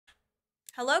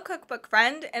Hello, cookbook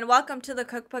friend, and welcome to the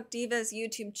Cookbook Divas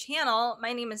YouTube channel.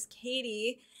 My name is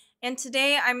Katie, and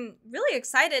today I'm really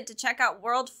excited to check out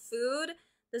World Food.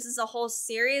 This is a whole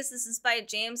series. This is by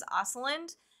James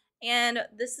Oseland, and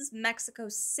this is Mexico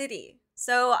City.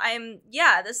 So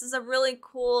this is a really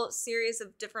cool series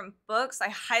of different books. I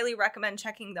highly recommend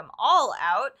checking them all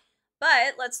out,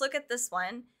 but let's look at this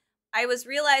one. I was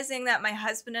realizing that my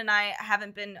husband and I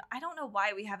I don't know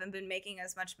why we haven't been making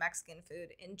as much Mexican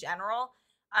food in general.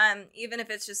 Even if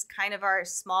it's just kind of our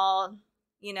small,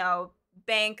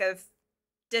 bank of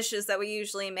dishes that we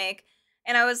usually make.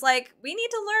 And I was like, we need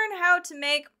to learn how to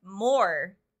make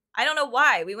more. I don't know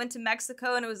why. We went to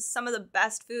Mexico and it was some of the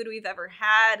best food we've ever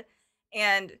had.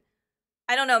 And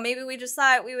I don't know, maybe we just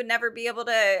thought we would never be able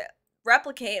to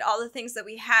replicate all the things that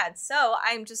we had. So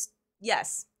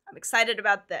yes, I'm excited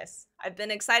about this. I've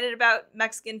been excited about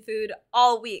Mexican food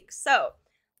all week. So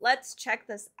let's check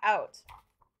this out.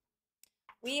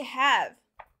 We have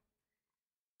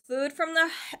food from the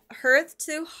hearth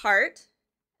to heart.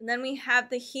 And then we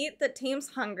have the heat that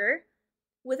tames hunger.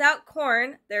 Without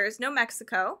corn, there is no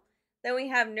Mexico. Then we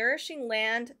have nourishing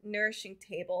land, nourishing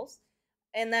tables.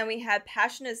 And then we have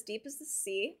passion as deep as the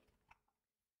sea.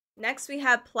 Next, we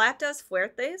have platas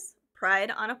fuertes,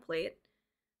 pride on a plate.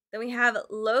 Then we have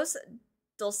los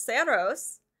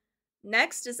dulceros.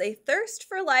 Next is a thirst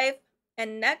for life.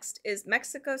 And next is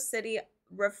Mexico City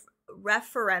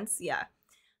referencia.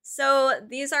 So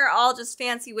these are all just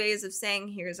fancy ways of saying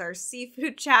here's our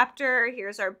seafood chapter,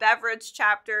 here's our beverage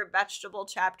chapter, vegetable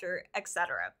chapter,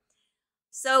 etc.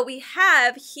 So we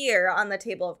have here on the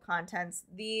table of contents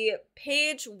the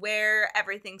page where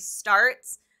everything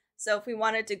starts. So if we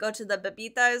wanted to go to the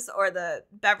bebitas or the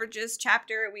beverages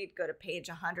chapter, we'd go to page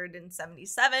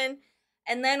 177.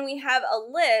 And then we have a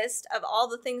list of all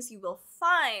the things you will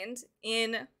find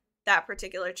in that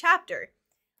particular chapter.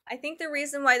 I think the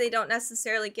reason why they don't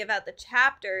necessarily give out the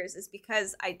chapters is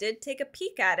because I did take a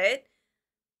peek at it,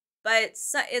 but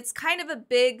it's kind of a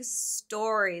big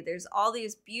story. There's all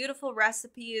these beautiful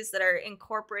recipes that are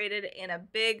incorporated in a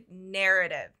big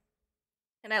narrative,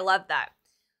 and I love that.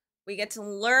 We get to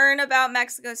learn about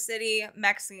Mexico City,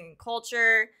 Mexican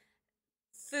culture,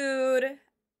 food,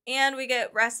 and we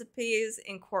get recipes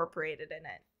incorporated in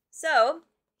it. So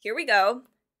here we go.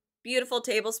 Beautiful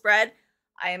table spread.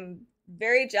 I'm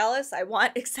very jealous. I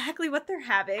want exactly what they're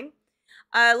having.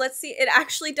 Let's see. It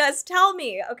actually does tell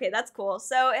me. Okay, that's cool.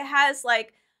 So it has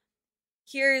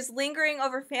here's lingering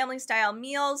over family style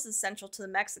meals, essential to the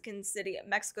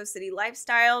Mexico City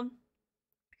lifestyle.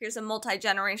 Here's a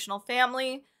multi-generational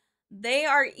family. They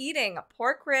are eating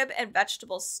pork rib and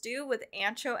vegetable stew with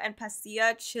ancho and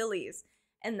pasilla chilies.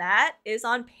 And that is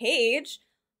on page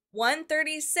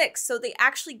 136. So they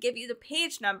actually give you the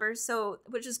page number,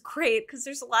 which is great because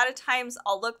there's a lot of times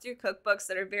I'll look through cookbooks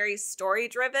that are very story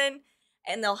driven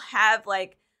and they'll have a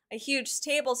huge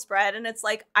table spread and it's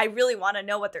like, I really want to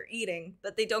know what they're eating,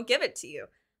 but they don't give it to you.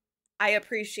 I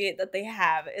appreciate that they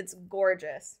have. It's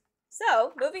gorgeous.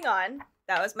 So moving on,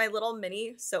 that was my little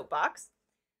mini soapbox.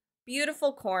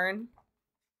 Beautiful corn.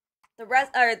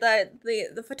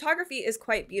 The photography is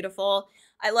quite beautiful.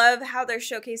 I love how they're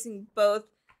showcasing both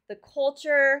the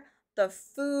culture, the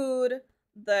food,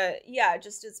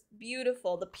 it's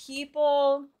beautiful. The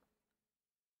people,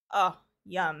 oh,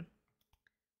 yum.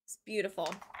 It's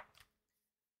beautiful.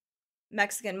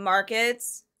 Mexican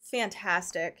markets,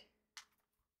 fantastic.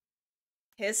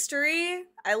 History,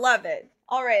 I love it.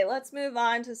 All right, let's move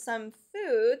on to some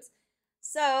foods.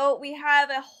 So we have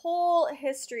a whole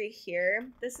history here.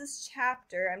 This is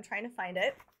chapter, I'm trying to find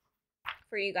it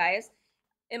for you guys.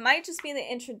 It might just be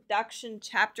the introduction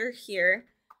chapter here,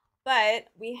 but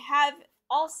we have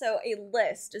also a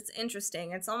list. It's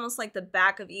interesting. It's almost like the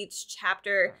back of each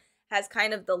chapter has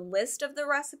kind of the list of the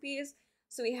recipes.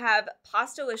 So we have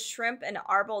pasta with shrimp and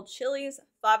arbol chilies,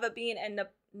 fava bean and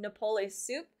Napole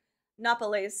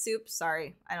soup,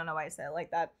 sorry. I don't know why I said it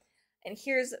like that. And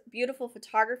here's beautiful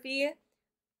photography.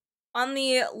 On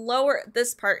the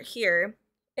this part here,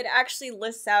 it actually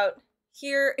lists out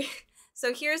here.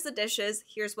 So here's the dishes,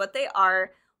 here's what they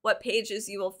are, what pages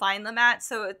you will find them at.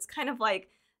 So it's kind of like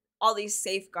all these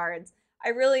safeguards. I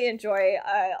really enjoy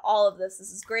all of this.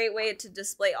 This is a great way to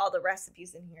display all the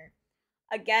recipes in here.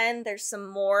 Again, there's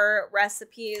some more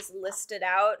recipes listed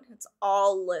out. It's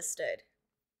all listed.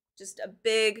 Just a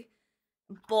big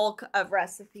bulk of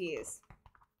recipes.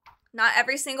 Not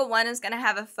every single one is going to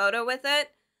have a photo with it,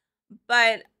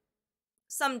 but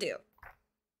some do.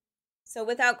 So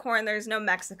without corn, there's no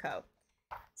Mexico.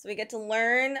 So we get to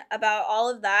learn about all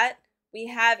of that. We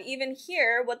have even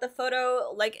here what the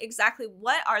photo, exactly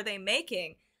what are they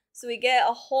making. So we get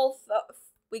a whole,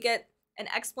 we get an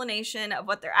explanation of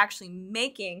what they're actually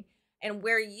making and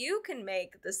where you can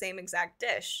make the same exact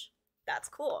dish. That's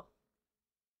cool.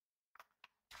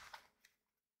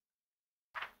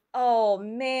 Oh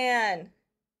man.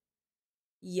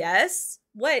 Yes.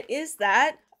 What is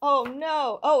that? Oh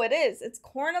no. Oh, it is. It's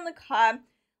corn on the cob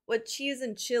with cheese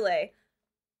and chile.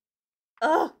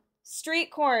 Ugh. Street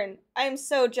corn. I'm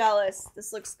so jealous.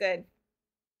 This looks good.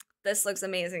 This looks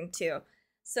amazing too.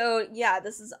 So yeah,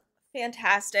 this is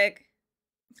fantastic.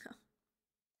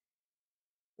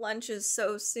 Lunch is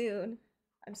so soon.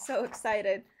 I'm so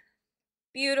excited.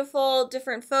 Beautiful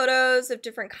different photos of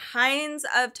different kinds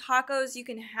of tacos you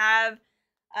can have,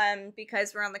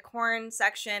 because we're on the corn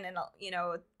section and, you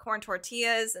know, corn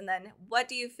tortillas. And then what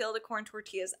do you fill the corn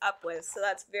tortillas up with? So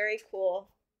that's very cool.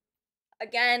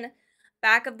 Again,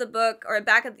 back of the book, or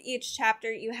back of each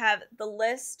chapter, you have the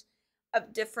list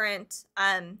of different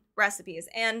recipes.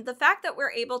 And the fact that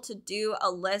we're able to do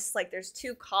a list, like there's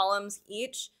 2 columns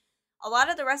each, a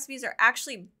lot of the recipes are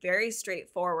actually very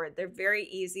straightforward. They're very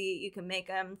easy. You can make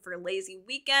them for lazy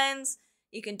weekends.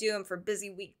 You can do them for busy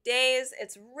weekdays.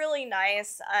 It's really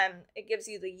nice. It gives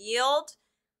you the yield.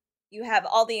 You have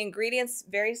all the ingredients,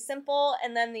 very simple.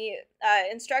 And then the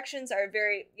instructions are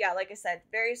very, yeah, like I said,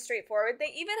 very straightforward.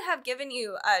 They even have given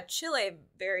you chile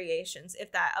variations,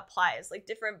 if that applies, like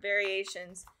different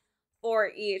variations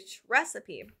for each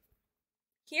recipe.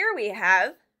 Here we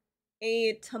have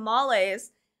a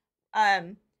tamales.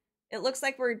 It looks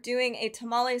like we're doing a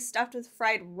tamale stuffed with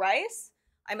fried rice.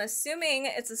 I'm assuming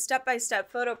it's a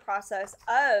step-by-step photo process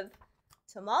of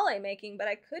tamale making, but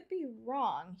I could be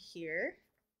wrong here.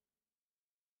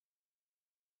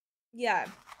 Yeah.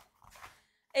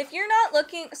 If you're not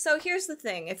looking, so here's the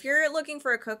thing. If you're looking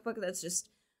for a cookbook that's just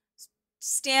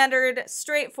standard,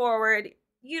 straightforward,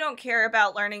 you don't care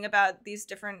about learning about these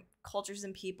different cultures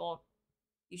and people,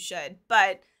 you should.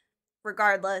 But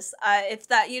regardless, if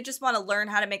that you just want to learn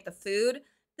how to make the food,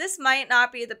 this might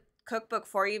not be the cookbook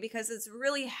for you because it's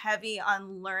really heavy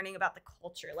on learning about the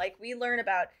culture. Like we learn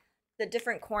about the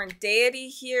different corn deity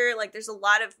here. Like there's a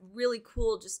lot of really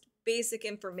cool, just basic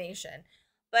information.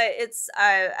 But it's,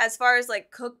 as far as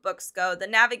like cookbooks go, the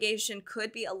navigation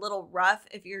could be a little rough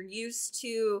if you're used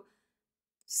to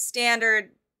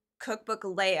standard cookbook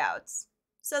layouts.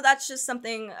 So that's just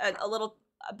something,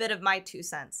 a bit of my 2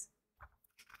 cents.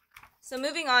 So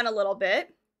moving on a little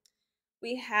bit,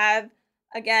 we have,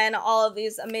 again, all of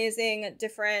these amazing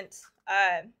different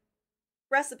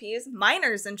recipes.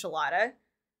 Miner's enchilada.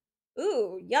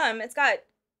 Ooh, yum. It's got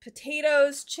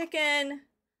potatoes, chicken.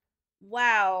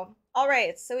 Wow. All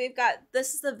right, so we've got,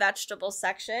 this is the vegetable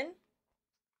section.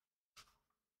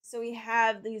 So we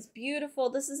have these beautiful,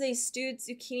 this is a stewed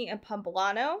zucchini and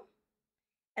poblano.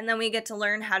 And then we get to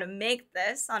learn how to make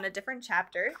this on a different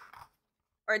chapter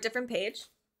or a different page.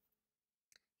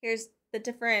 Here's the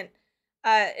different,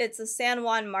 it's a San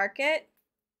Juan market.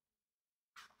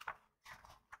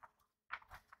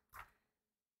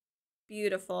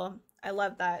 Beautiful. I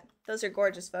love that. Those are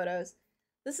gorgeous photos.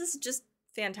 This is just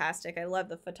fantastic. I love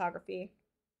the photography.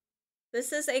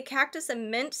 This is a cactus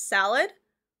and mint salad.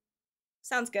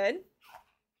 Sounds good.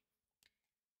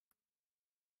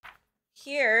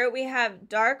 Here we have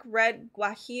dark red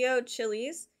guajillo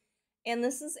chilies, and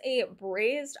this is a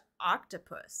braised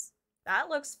octopus. That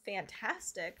looks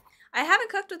fantastic. I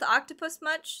haven't cooked with octopus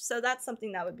much, so that's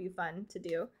something that would be fun to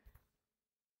do.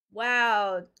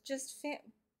 Wow, just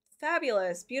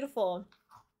fabulous, beautiful.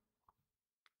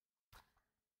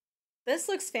 This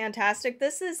looks fantastic.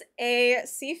 This is a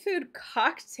seafood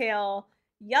cocktail.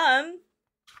 Yum.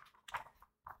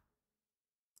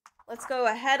 Let's go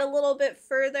ahead a little bit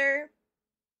further.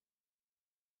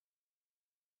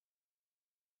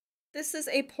 This is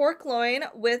a pork loin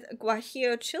with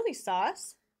guajillo chili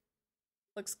sauce.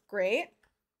 Looks great.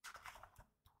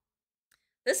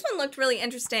 This one looked really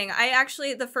interesting. I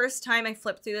actually, the first time I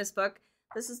flipped through this book,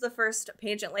 this is the first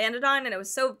page it landed on, and it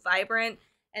was so vibrant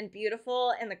and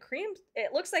beautiful. And the cream,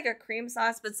 it looks like a cream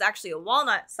sauce, but it's actually a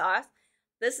walnut sauce.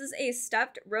 This is a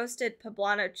stuffed roasted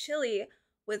poblano chili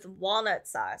with walnut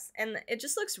sauce, and it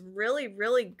just looks really,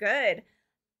 really good.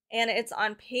 And it's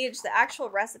on page, the actual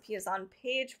recipe is on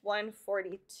page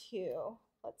 142.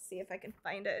 Let's see if I can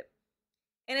find it.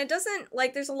 And it doesn't,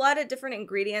 like, there's a lot of different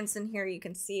ingredients in here. You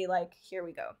can see, like, here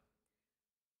we go.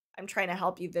 I'm trying to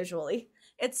help you visually.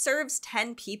 It serves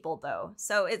 10 people though.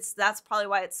 So that's probably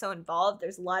why it's so involved.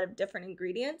 There's a lot of different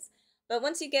ingredients. But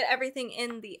once you get everything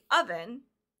in the oven,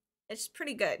 it's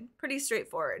pretty good, pretty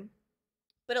straightforward.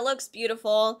 But it looks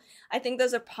beautiful. I think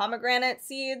those are pomegranate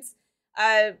seeds.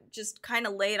 Just kind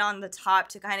of laid on the top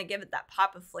to kind of give it that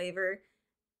pop of flavor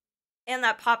and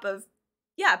that pop of,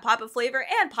 yeah, pop of flavor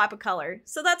and pop of color.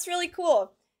 So that's really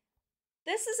cool.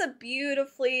 This is a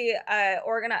beautifully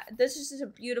organized, this is just a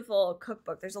beautiful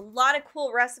cookbook. There's a lot of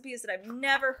cool recipes that I've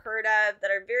never heard of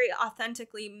that are very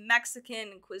authentically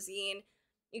Mexican cuisine.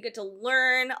 You get to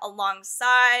learn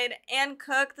alongside and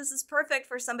cook. This is perfect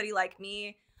for somebody like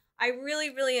me. I really,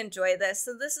 really enjoy this.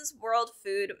 So this is World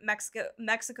Food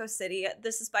Mexico City.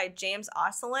 This is by James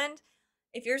Oseland.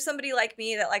 If you're somebody like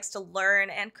me that likes to learn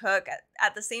and cook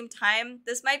at the same time,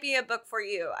 this might be a book for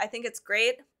you. I think it's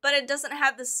great, but it doesn't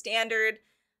have the standard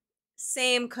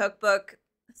same cookbook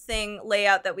thing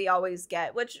layout that we always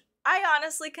get, which I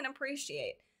honestly can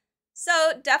appreciate.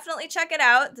 So definitely check it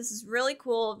out. This is really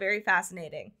cool, very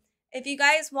fascinating. If you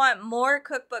guys want more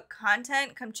cookbook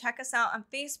content, come check us out on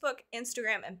Facebook,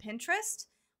 Instagram, and Pinterest.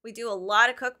 We do a lot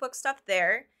of cookbook stuff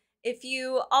there. If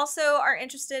you also are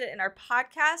interested in our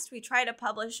podcast, we try to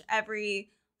publish every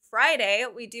Friday.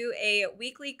 We do a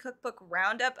weekly cookbook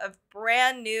roundup of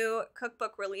brand new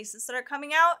cookbook releases that are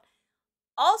coming out.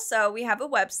 Also, we have a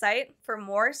website for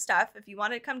more stuff if you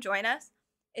want to come join us.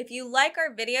 If you like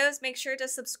our videos, make sure to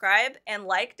subscribe and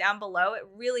like down below. It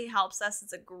really helps us.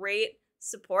 It's a great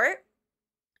support.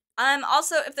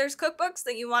 Also, if there's cookbooks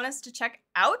that you want us to check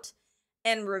out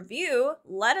and review,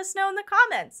 let us know in the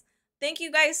comments. Thank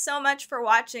you guys so much for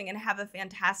watching and have a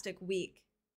fantastic week.